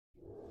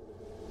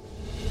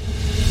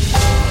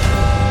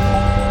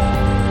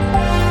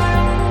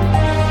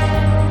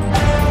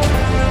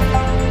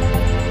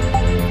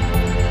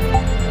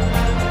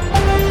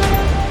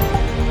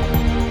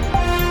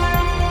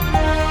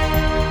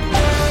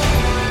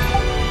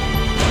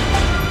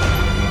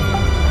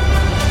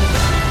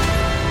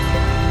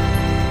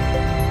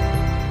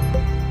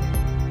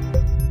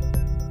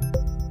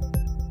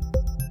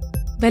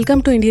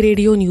Welcome to Indie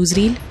Radio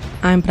Newsreel.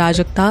 I am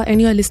Prajakta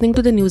and you are listening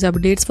to the news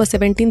updates for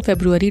 17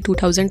 February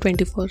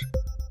 2024.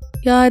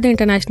 Here are the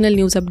international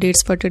news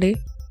updates for today.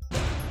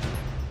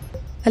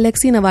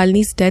 Alexei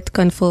Navalny's death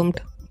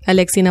confirmed.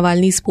 Alexei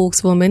Navalny's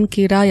spokeswoman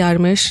Kira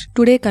Yarmish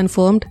today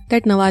confirmed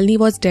that Navalny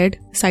was dead,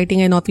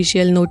 citing an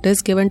official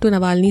notice given to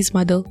Navalny's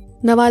mother.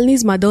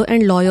 Navalny's mother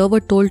and lawyer were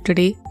told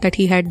today that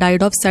he had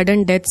died of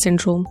sudden death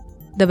syndrome.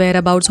 The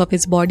whereabouts of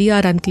his body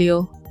are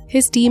unclear.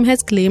 His team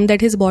has claimed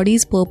that his body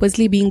is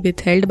purposely being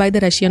withheld by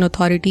the Russian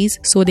authorities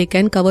so they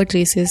can cover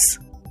traces.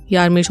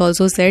 Yarmish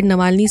also said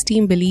Navalny's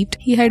team believed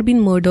he had been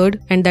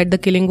murdered and that the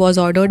killing was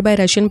ordered by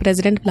Russian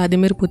President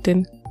Vladimir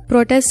Putin.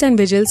 Protests and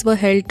vigils were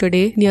held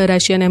today near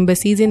Russian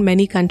embassies in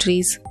many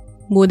countries.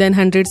 More than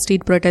 100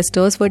 street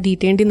protesters were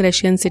detained in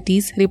Russian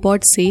cities,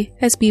 reports say,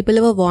 as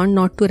people were warned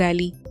not to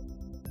rally.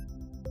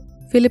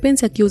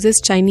 Philippines accuses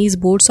Chinese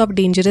boats of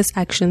dangerous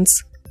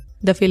actions.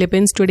 The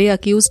Philippines today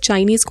accused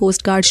Chinese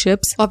Coast Guard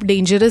ships of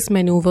dangerous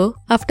maneuver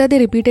after they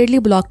repeatedly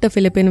blocked a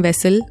Philippine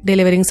vessel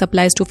delivering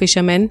supplies to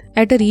fishermen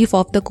at a reef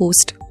off the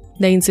coast.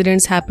 The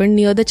incidents happened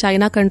near the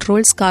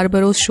China-controlled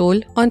Scarborough Shoal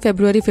on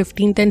February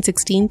 15th and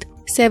 16th,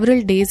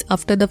 several days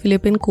after the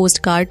Philippine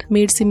Coast Guard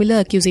made similar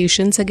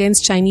accusations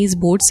against Chinese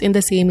boats in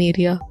the same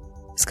area.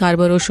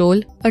 Scarborough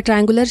Shoal, a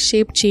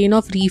triangular-shaped chain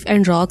of reef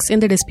and rocks in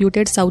the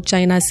disputed South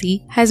China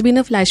Sea, has been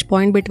a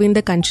flashpoint between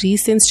the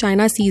countries since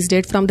China seized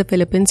it from the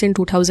Philippines in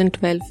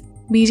 2012.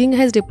 Beijing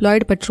has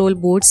deployed patrol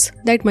boats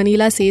that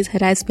Manila says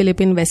harass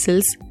Philippine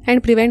vessels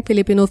and prevent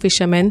Filipino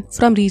fishermen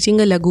from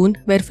reaching a lagoon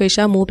where fish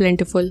are more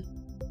plentiful.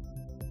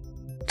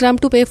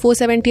 Trump to pay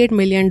 $478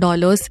 million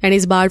and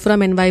is barred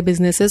from NY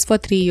businesses for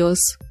 3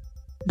 years.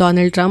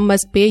 Donald Trump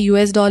must pay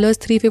US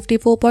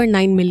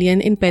 $354.9 million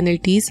in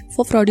penalties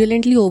for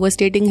fraudulently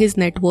overstating his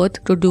net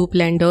worth to dupe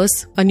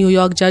lenders, a New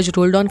York judge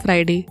ruled on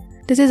Friday.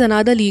 This is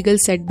another legal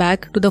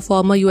setback to the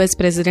former US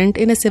president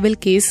in a civil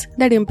case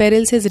that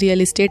imperils his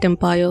real estate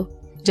empire.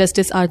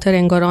 Justice Arthur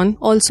Engoron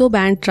also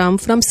banned Trump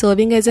from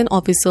serving as an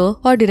officer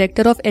or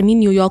director of any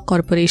New York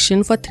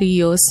corporation for 3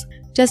 years.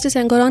 Justice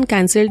Engoron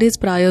cancelled his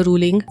prior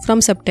ruling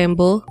from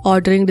September,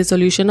 ordering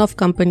dissolution of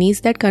companies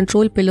that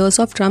control pillars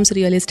of Trump's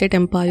real estate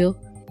empire.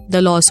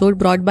 The lawsuit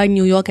brought by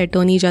New York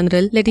Attorney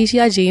General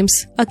Letitia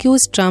James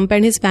accused Trump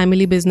and his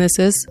family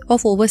businesses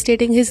of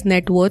overstating his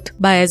net worth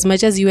by as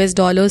much as US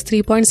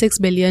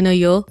 $3.6 billion a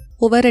year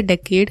over a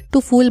decade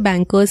to fool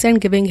bankers and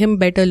giving him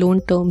better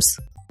loan terms.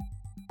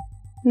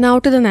 Now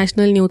to the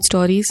national news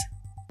stories.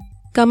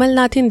 Kamal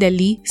Nath in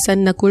Delhi,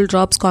 son Nakul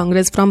drops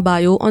Congress from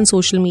bio on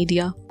social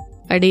media.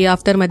 A day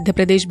after Madhya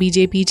Pradesh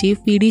BJP chief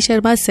V.D.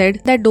 Sharma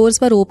said that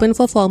doors were open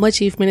for former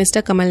Chief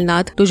Minister Kamal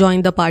Nath to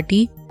join the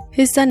party,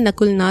 his son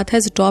Nakul Nath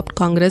has dropped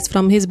Congress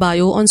from his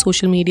bio on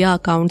social media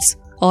accounts.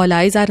 All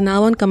eyes are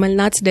now on Kamal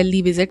Nath's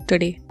Delhi visit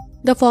today.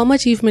 The former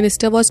Chief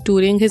Minister was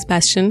touring his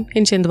bastion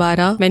in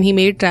Chhindwara when he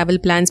made travel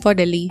plans for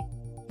Delhi.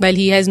 While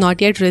he has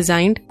not yet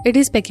resigned, it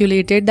is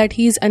speculated that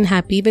he is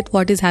unhappy with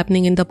what is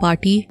happening in the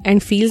party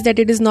and feels that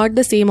it is not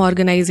the same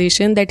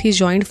organization that he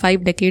joined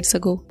 5 decades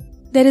ago.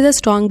 There is a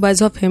strong buzz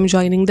of him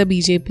joining the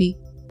BJP.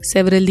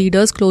 Several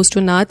leaders close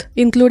to Nath,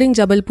 including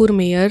Jabalpur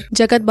Mayor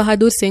Jagat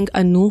Bahadur Singh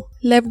Annu,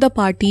 left the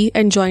party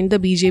and joined the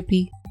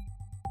BJP.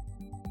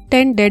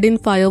 10 dead in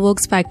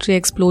fireworks factory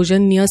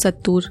explosion near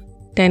Sattur.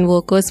 10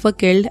 workers were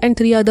killed and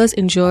 3 others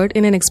injured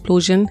in an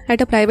explosion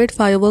at a private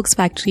fireworks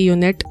factory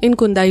unit in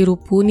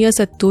Kundairupu near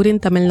Sattur in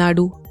Tamil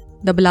Nadu.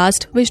 The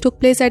blast, which took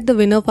place at the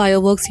Winner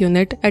Fireworks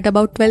unit at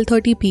about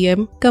 12:30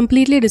 pm,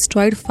 completely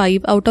destroyed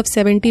 5 out of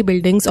 70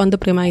 buildings on the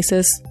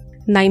premises.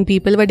 9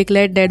 people were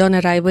declared dead on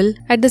arrival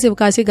at the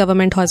Sivkasi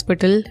Government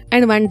Hospital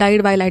and 1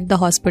 died while at the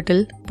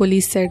hospital,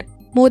 police said.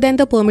 More than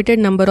the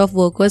permitted number of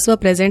workers were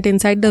present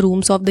inside the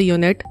rooms of the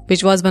unit,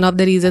 which was one of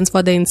the reasons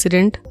for the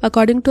incident,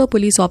 according to a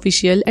police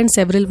official and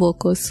several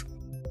workers.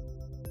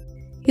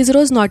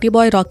 ISRO's Naughty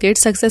Boy rocket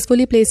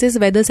successfully places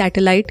weather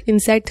satellite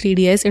INSAT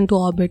 3DS into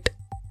orbit.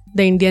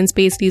 The Indian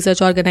Space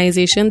Research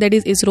Organization, that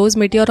is ISRO's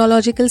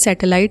meteorological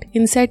satellite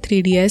INSAT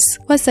 3DS,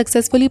 was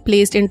successfully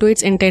placed into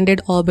its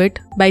intended orbit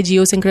by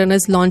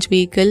Geosynchronous Launch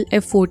Vehicle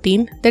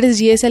F-14, that is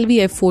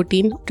GSLV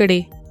F-14,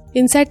 today.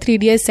 INSAT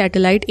 3DS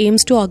satellite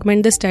aims to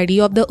augment the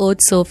study of the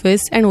Earth's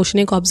surface and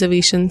oceanic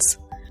observations.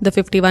 The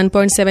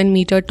 51.7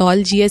 meter tall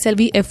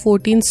GSLV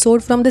F-14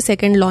 soared from the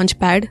second launch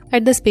pad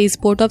at the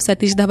spaceport of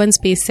Satish Dhawan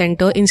Space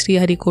Center in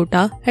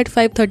Sriharikota at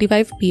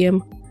 5:35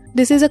 pm.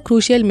 This is a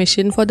crucial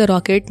mission for the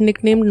rocket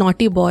nicknamed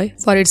Naughty Boy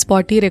for its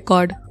spotty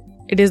record.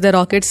 It is the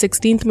rocket's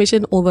 16th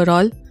mission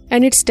overall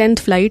and its 10th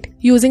flight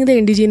using the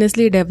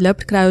indigenously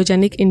developed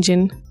cryogenic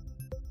engine.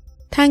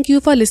 Thank you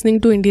for listening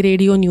to Indie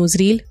Radio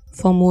Newsreel.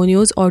 For more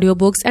news,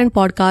 audiobooks and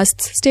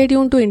podcasts, stay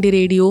tuned to Indie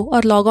Radio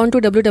or log on to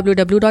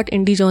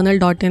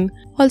www.indiejournal.in.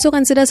 Also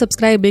consider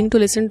subscribing to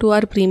listen to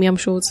our premium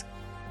shows.